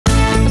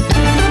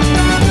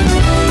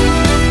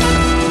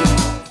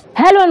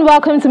Hello and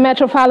welcome to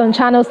Metrofile on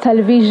Channels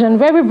Television,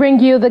 where we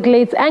bring you the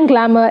glitz and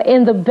glamour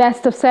in the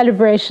best of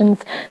celebrations.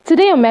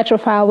 Today on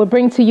Metrofile, we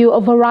bring to you a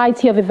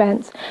variety of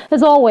events.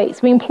 As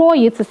always, we implore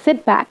you to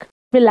sit back,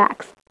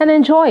 relax, and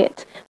enjoy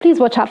it. Please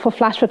watch out for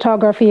flash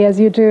photography as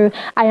you do.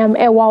 I am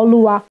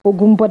Ebunoluwa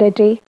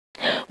Okunrinboye.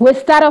 We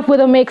start off with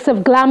a mix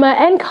of glamour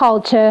and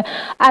culture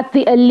at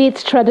the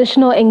elite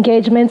traditional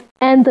engagement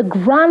and the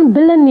grand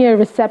billionaire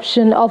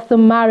reception of the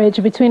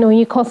marriage between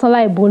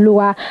Oyinkansola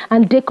Ebunoluwa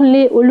and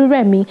Dekunle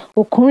Oluremi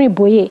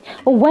Okunrinboye,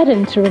 a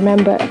wedding to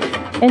remember.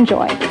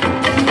 Enjoy.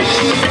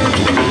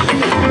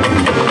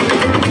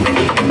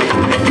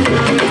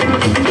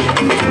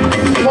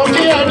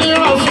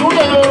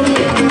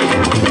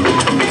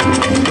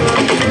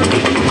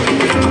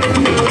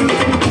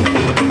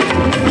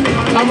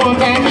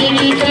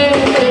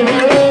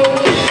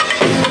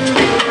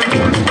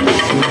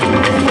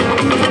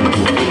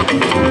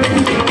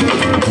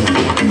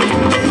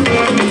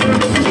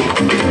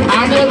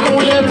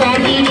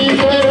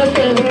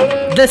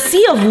 The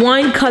sea of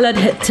wine-colored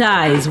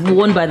ties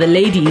worn by the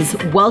ladies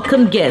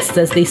welcomed guests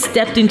as they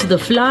stepped into the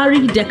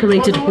flowery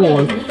decorated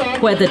hall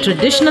where the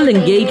traditional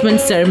engagement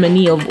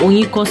ceremony of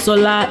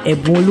Oyinkansola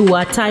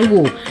Ebunoluwa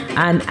Taiwo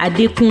and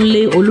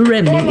Dekunle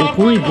Oluremi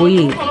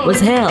Okunrinboye was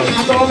held.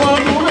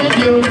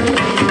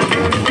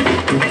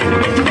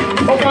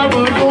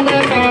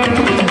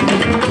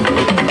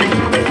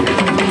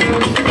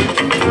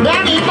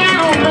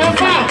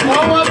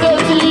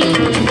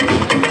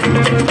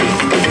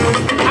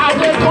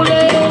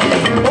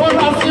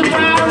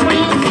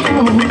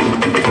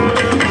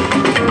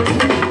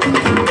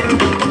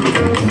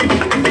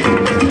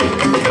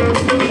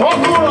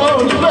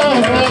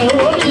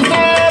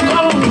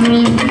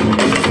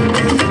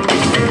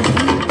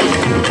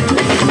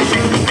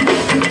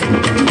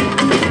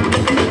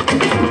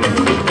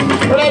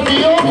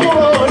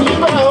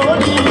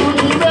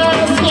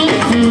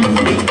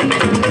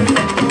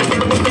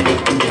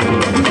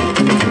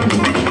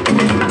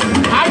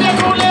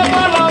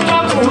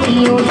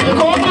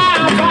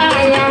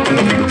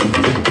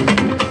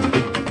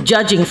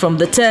 Judging from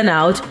the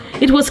turnout,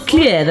 it was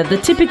clear that the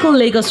typical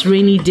Lagos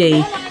rainy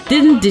day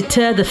didn't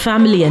deter the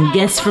family and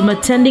guests from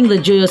attending the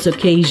joyous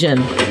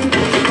occasion.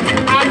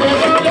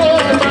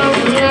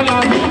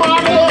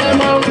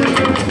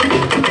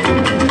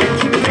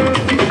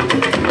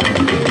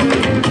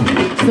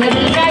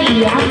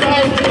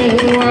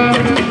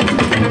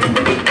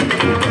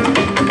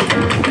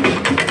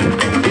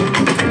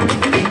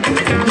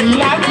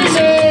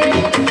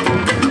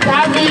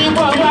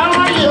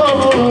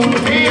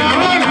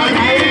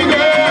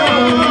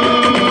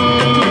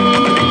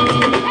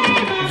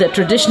 The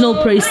traditional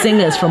praise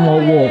singers from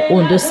Owo,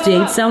 Ondo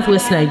State,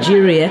 Southwest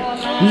Nigeria,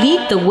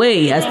 lead the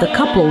way as the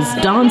couples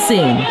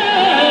dancing.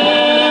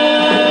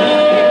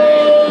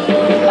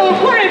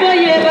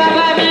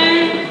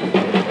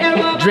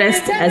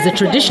 Dressed as a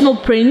traditional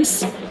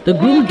prince, the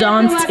groom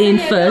danced in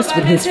first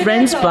with his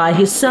friends by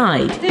his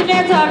side.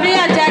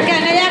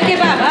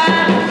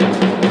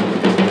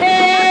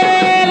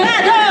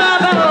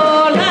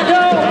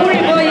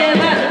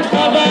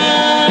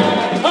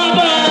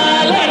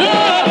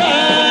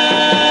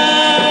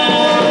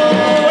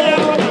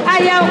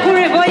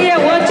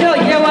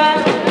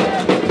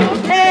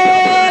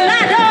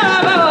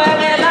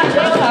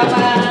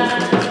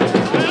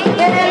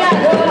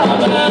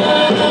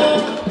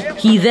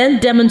 He then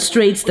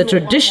demonstrates the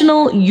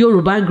traditional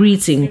Yoruba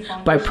greeting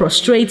by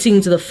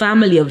prostrating to the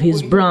family of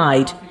his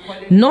bride,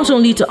 not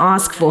only to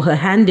ask for her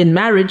hand in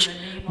marriage,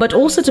 but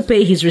also to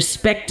pay his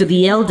respect to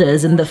the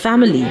elders in the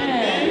family.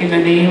 In the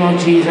name of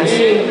Jesus,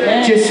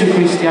 Jesus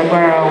Christ,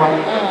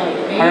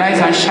 arise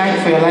and shine,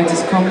 for your light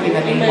has come. In the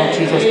name of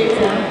Jesus.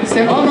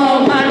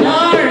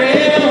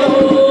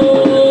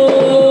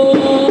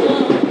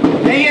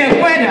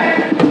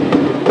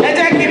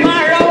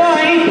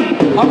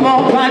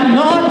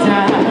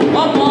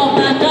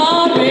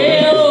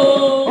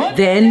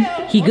 Then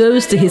he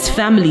goes to his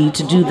family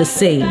to do the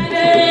same.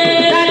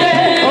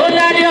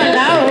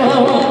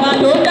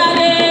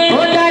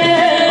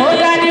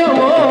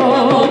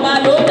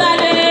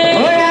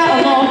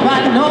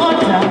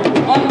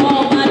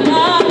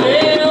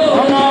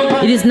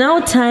 It is now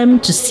time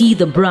to see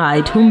the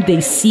bride whom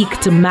they seek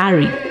to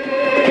marry.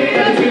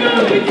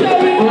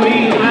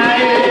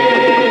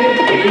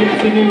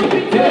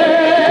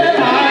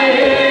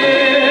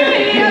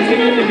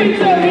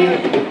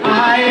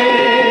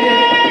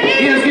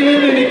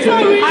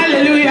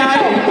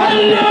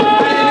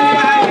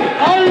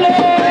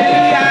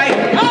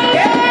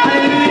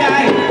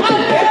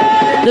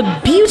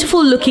 The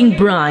beautiful-looking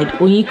bride,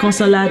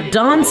 Oyinkansola,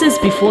 dances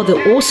before the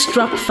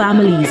awestruck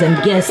families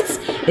and guests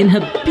in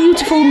her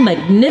beautiful,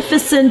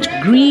 magnificent,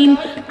 green,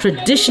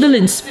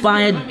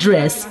 traditional-inspired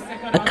dress,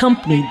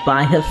 accompanied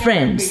by her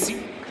friends.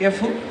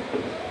 Careful.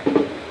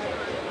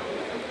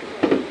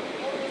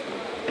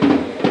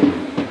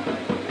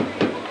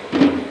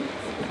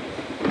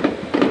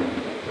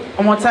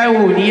 Ọmọ Taiwo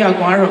ò ní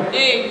yàgàn àárọ̀.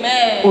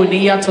 Amen. Ò ní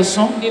yàtọ̀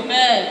sán.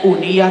 Amen. Ò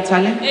ní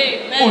yàtálẹ́.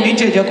 Amen. Ò ní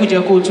jẹjẹkújẹ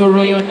kó tó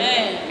róyún.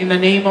 Amen. In the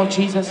name of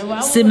Jesus.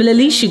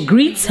 Similarly, she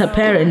greets her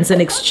parents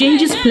and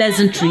exchanges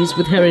pleasantries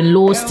with her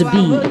in-laws to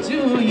be.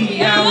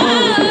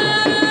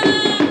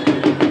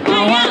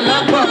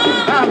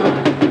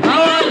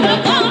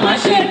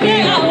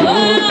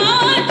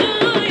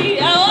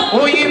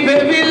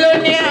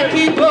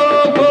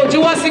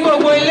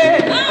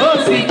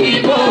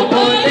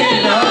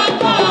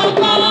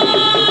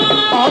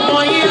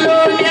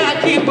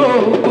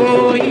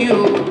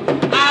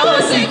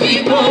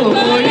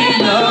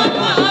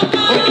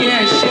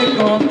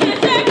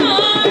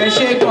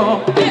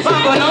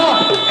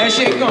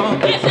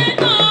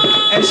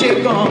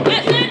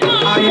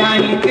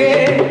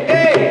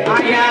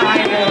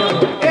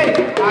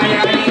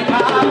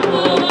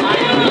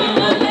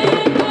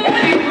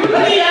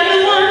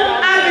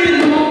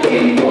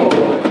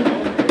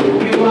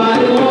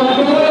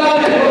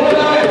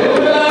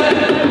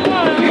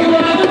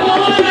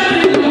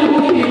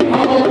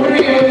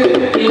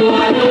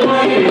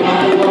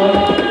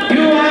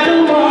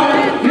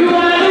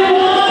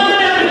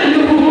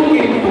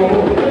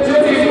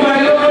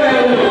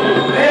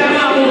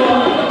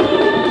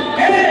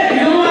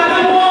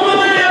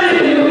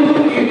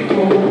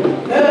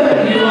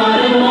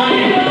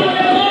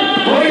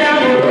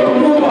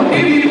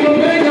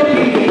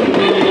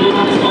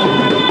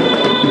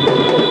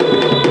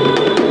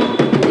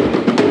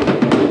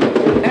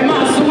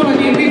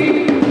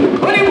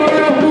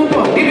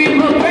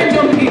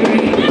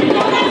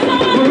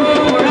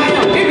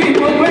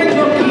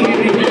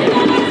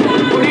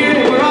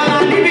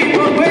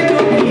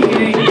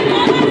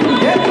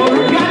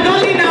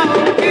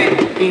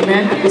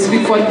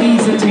 For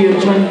ease into your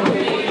journey.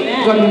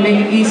 God will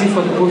make it easy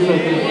for the both of you.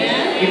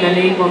 In the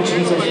name of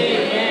Jesus.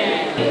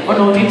 In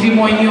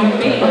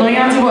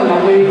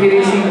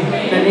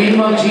the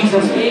name of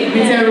Jesus. In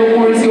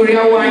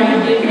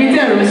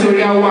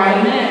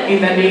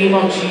the name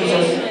of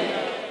Jesus.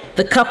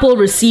 The couple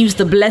receives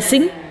the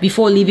blessing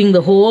before leaving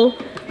the hall,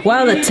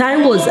 while the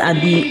Taiwos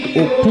and the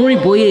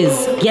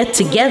Okunrinboyes get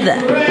together.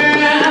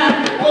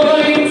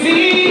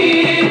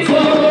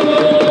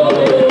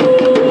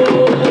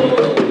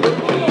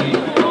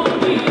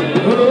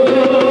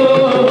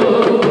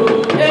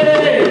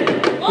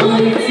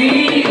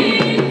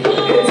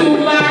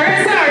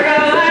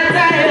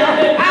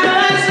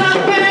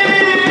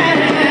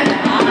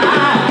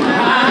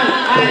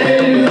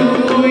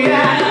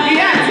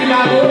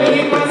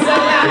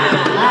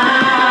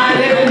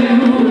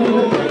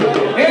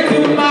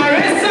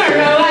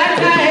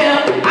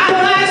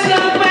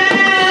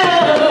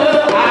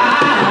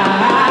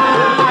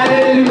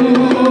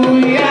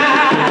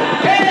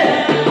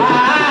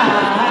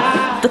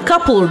 The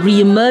couple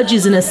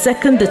re-emerges in a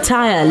second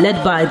attire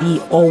led by the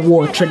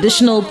Owo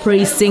traditional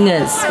praise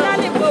singers.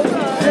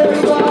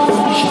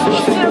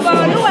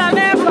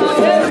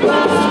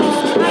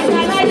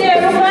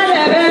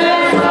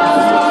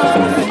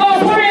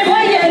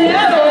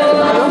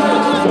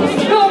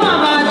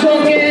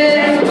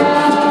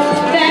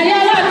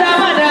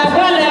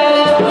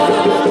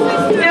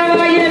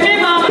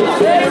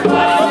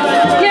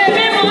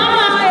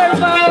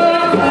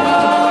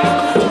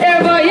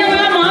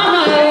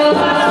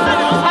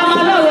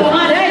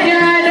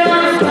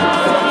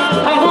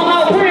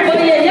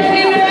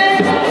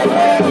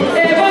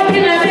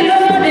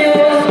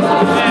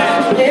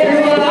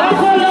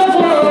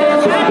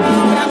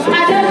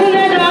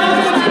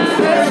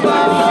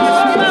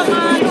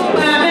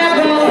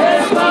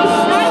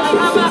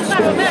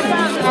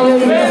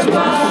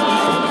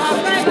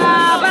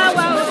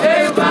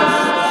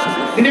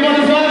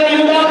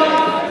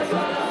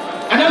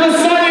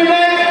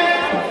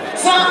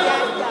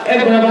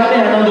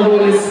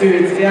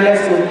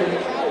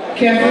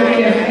 Careful,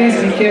 please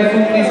be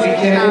careful, please be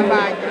careful.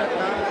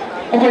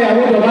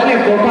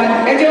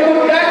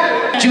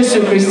 Jésù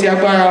Kristi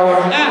agbára wa.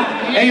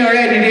 Ẹ̀yin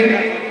ọ̀rẹ́ dìde.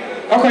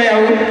 Ọkọ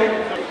ìyàwó.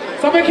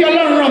 Sọ pé kí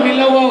Ọlọ́run ràn mí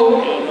lọ́wọ́ o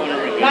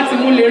láti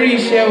mú lè rí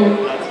iṣẹ́ o.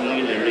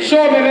 Ṣé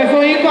o bẹ̀bẹ̀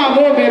fún yín kan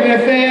àbó bẹ̀bẹ̀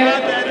fẹ́?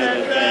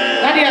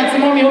 Dádì àti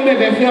mọ́mí ó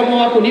bẹ̀bẹ̀ fẹ́ ọmọ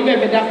wa kò ní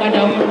bẹ̀bẹ̀ dá padà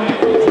o.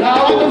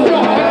 Àwọn tó fún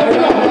ọ̀pọ̀ tó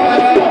fún ọ̀pọ̀.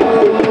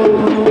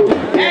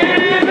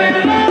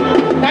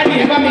 Dádì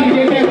ẹ bá mi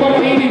dìde fẹ́ kọ́ ọmọ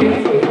yín dìde.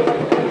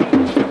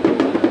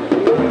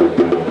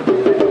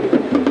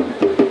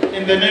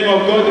 In the name of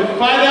God the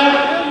Father,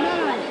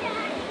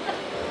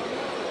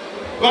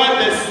 God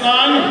the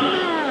Son,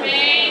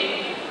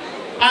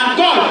 and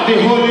God the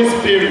Holy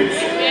Spirit.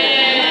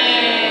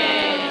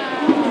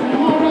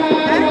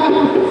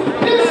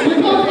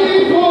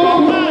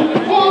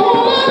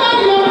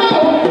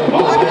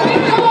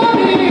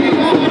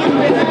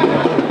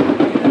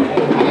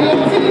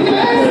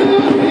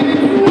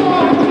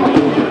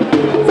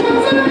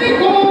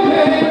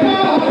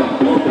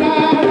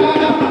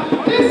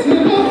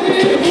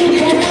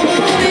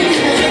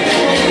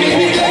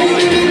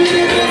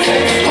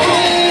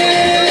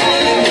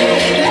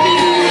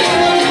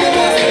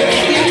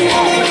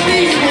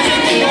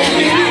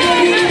 Yeah.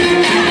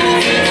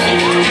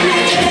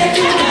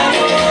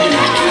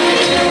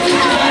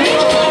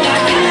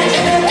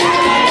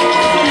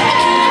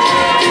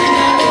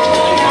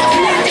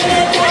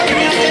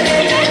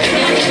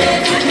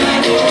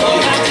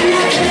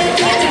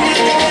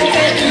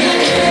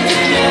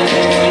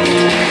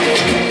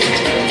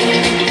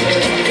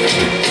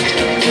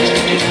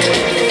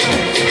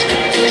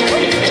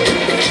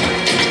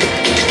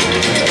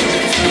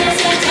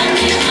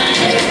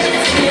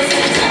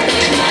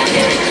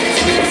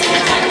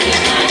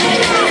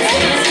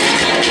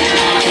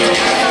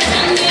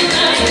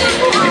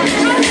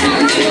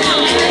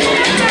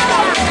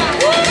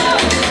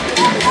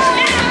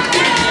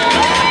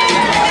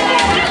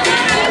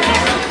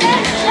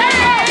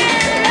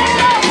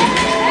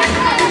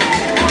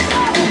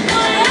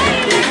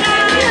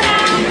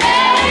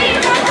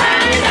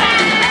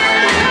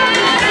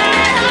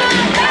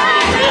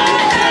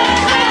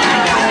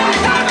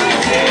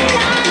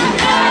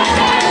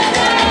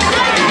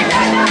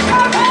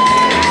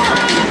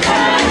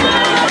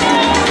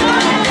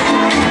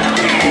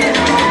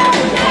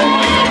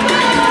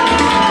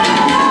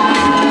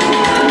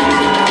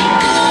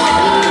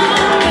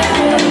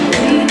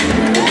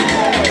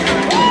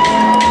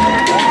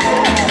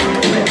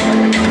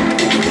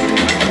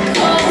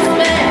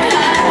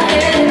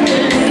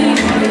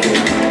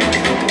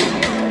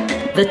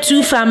 The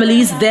two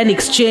families then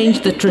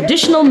exchanged the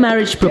traditional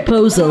marriage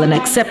proposal and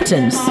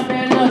acceptance.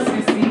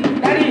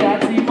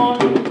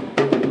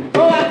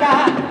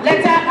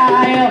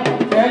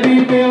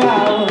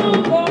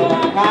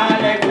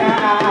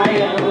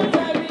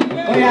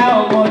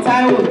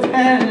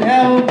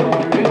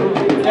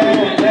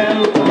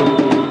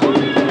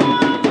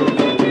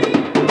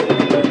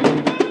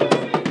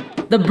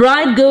 The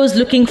bride goes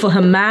looking for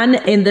her man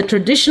in the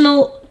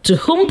traditional to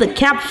whom the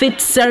cap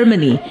fits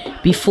ceremony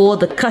before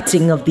the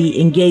cutting of the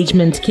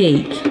engagement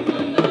cake.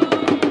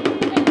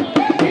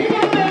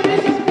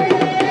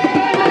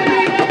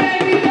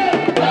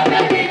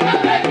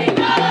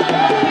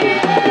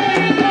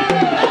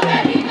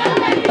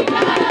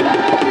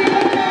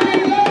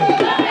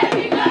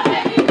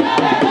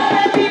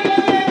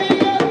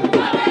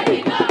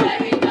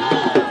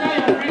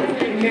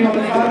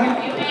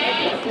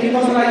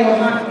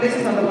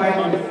 Places on the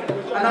Bible,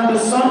 and of the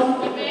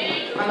Son,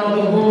 and of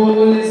the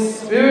Holy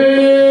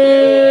Spirit.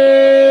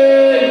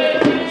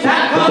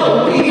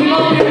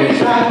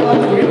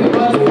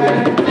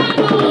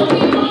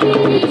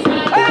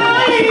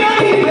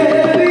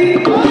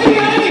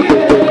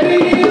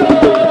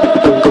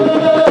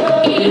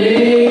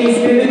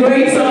 May the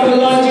grace of the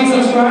Lord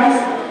Jesus Christ,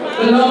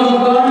 the love of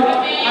God,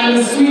 and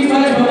the sweet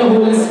fellowship of the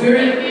Holy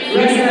Spirit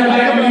rest and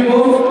abide with you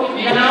both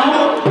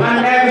now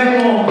and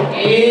evermore.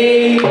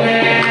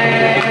 Amen.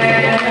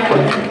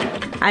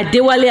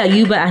 Adewale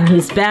Ayuba and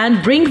his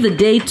band bring the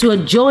day to a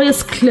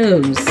joyous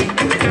close.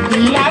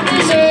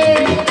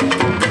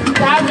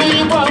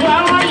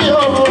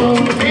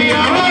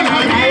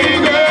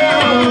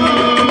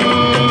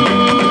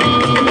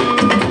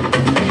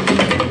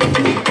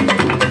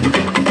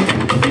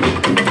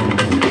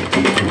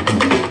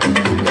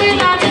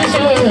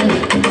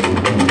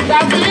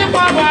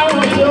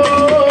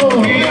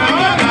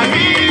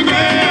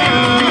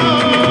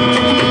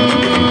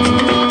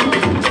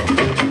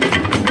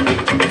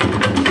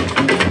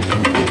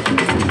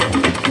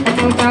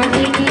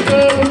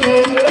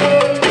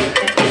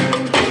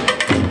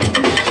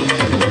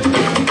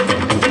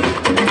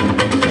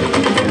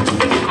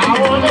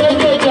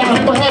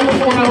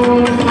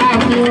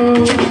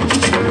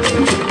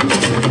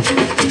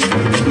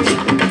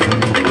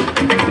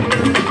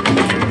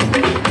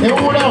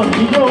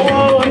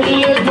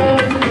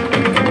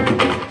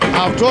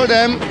 I've told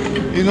them,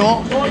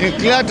 in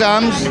clear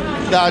terms,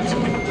 that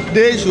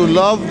they should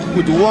love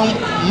with one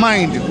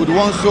mind, with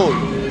one soul,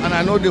 and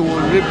I know they will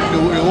reap the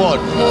reward.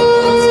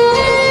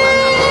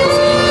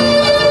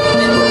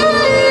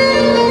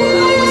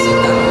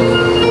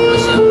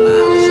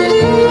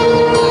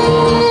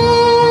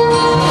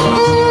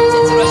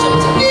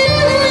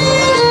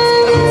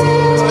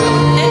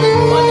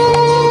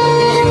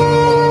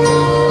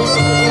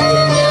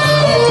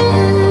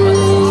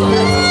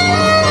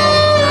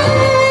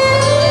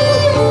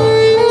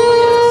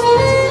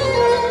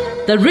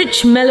 The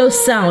rich, mellow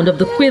sound of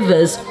the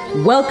quivers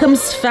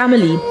welcomes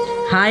family,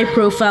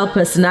 high-profile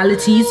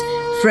personalities,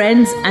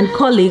 friends and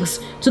colleagues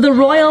to the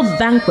royal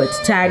banquet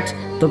tagged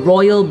the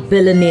Royal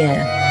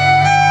Billionaire.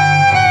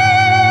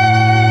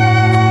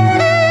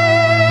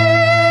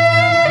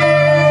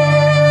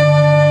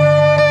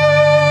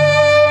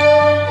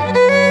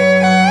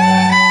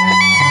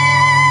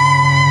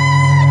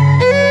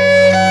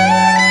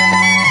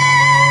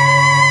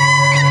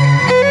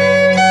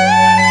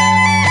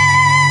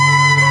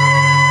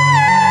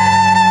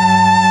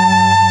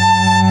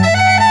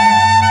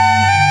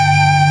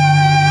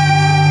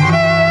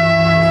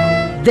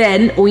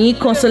 Then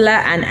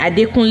Oyinkansola and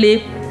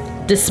Dekunle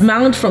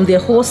dismount from their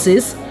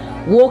horses,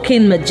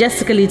 walking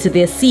majestically to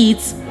their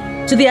seats,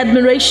 to the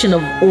admiration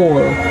of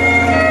all.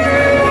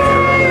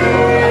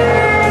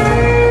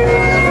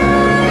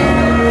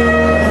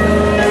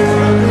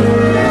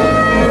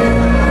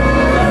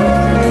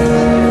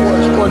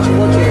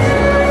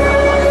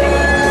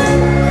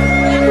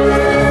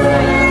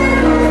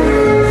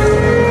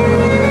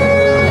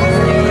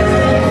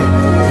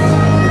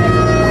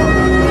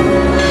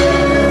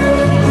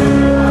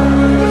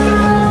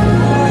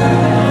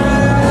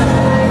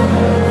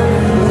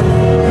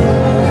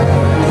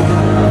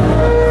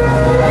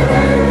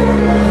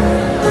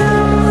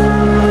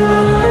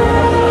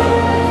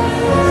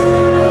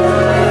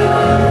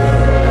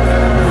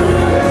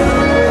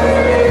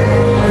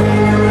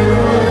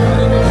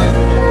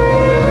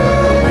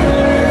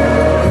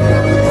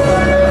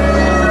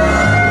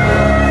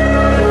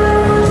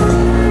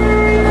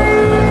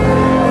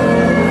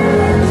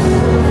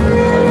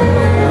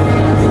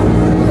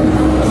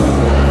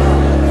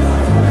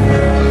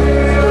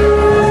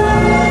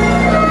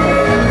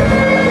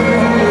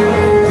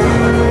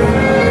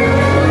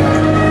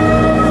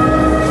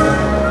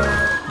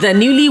 The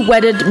newly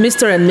wedded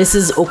Mr. and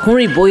Mrs.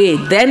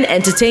 Okunrinboye then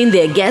entertained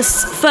their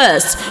guests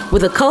first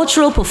with a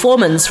cultural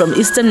performance from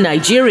Eastern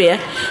Nigeria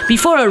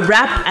before a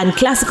rap and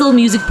classical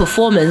music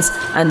performance,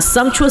 and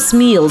sumptuous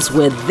meals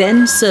were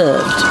then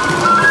served.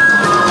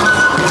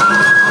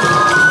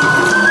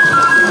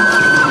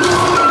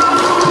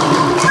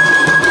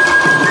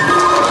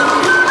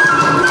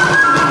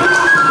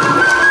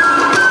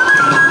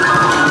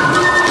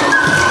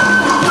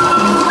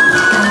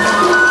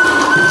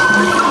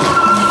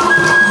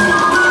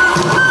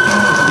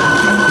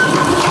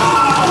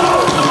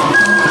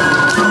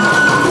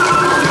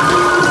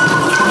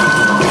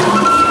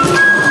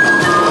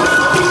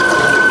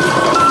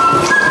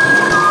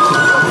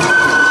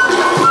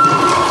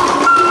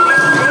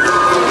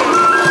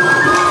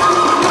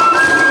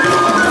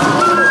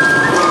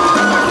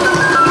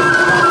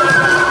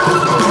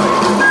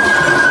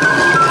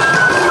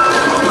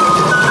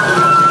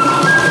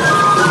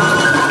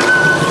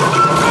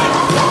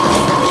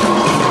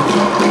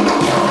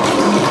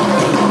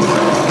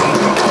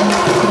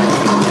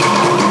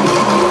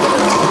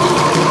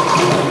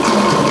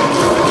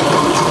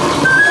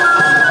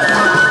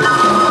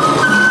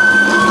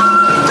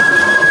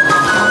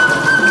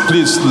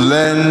 please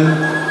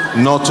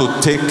learn not to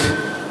take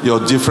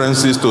your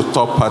differences to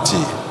top party.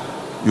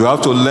 You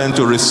have to learn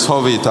to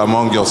resolve it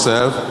among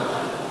yourself.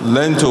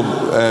 Learn to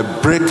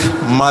break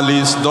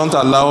malice. Don't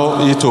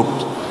allow it to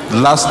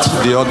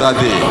last the other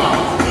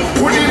day.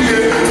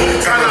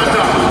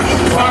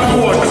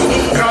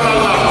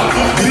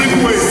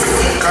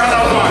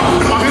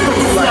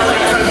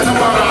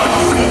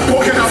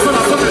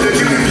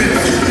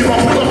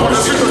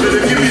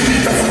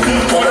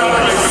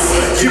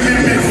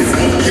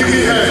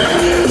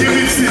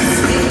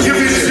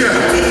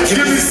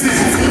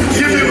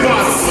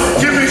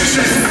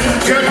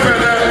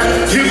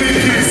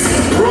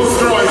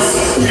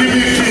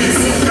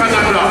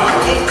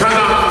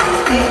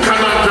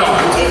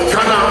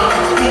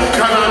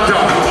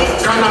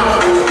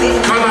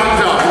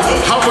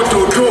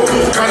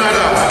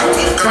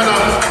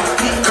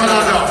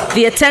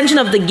 The attention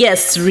of the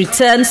guests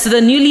returns to the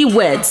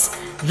newlyweds,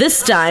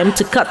 this time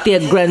to cut their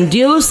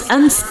grandiose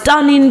and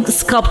stunning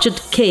sculptured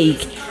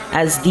cake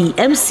as the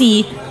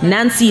MC,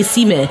 Nancy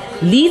Isime,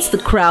 leads the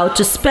crowd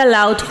to spell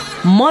out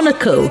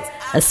Monaco,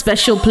 a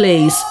special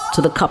place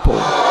to the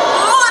couple.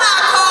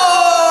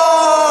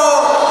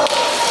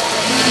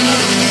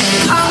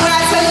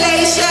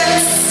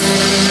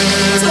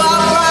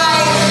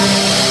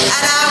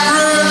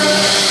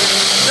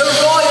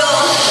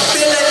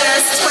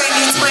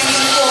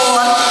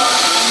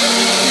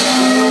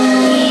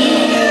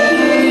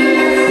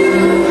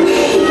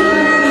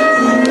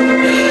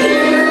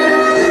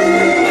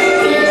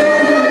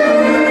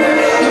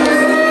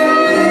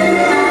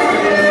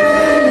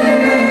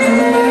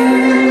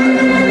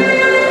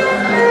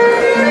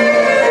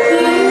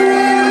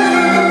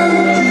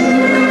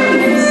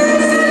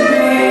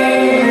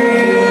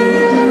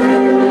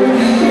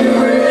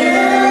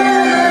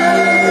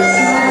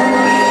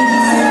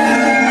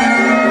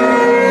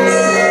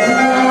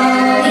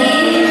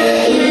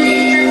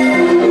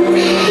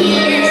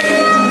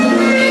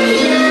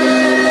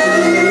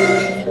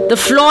 The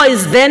floor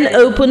is then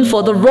open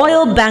for the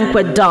royal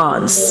banquet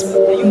dance.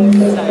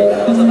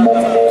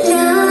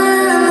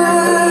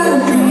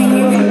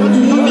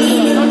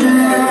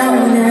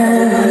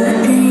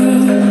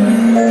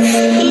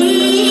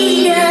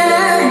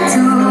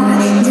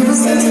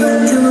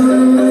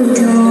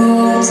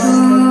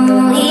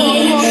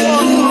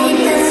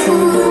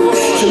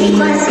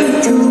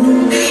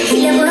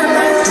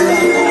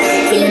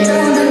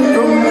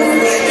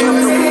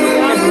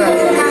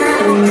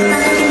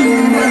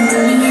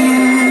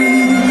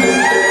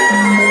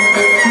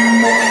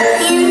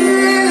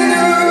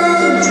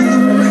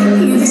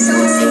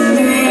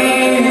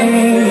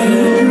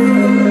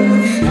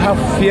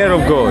 Fear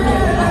of God,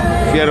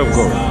 fear of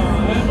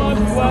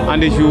God,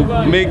 and they should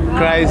make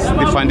Christ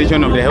the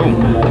foundation of the home.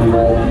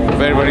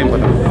 Very, very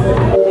important.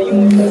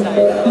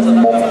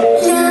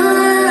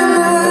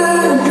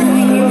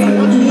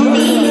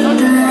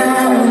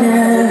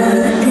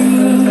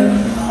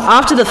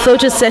 After the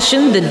photo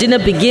session, the dinner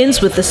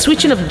begins with the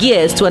switching of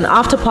gears to an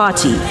after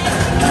party.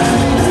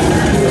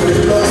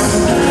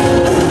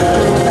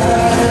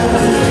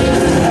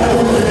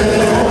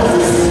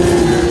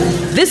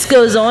 This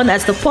goes on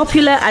as the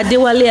popular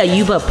Adewale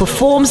Ayuba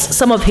performs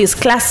some of his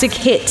classic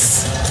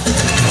hits.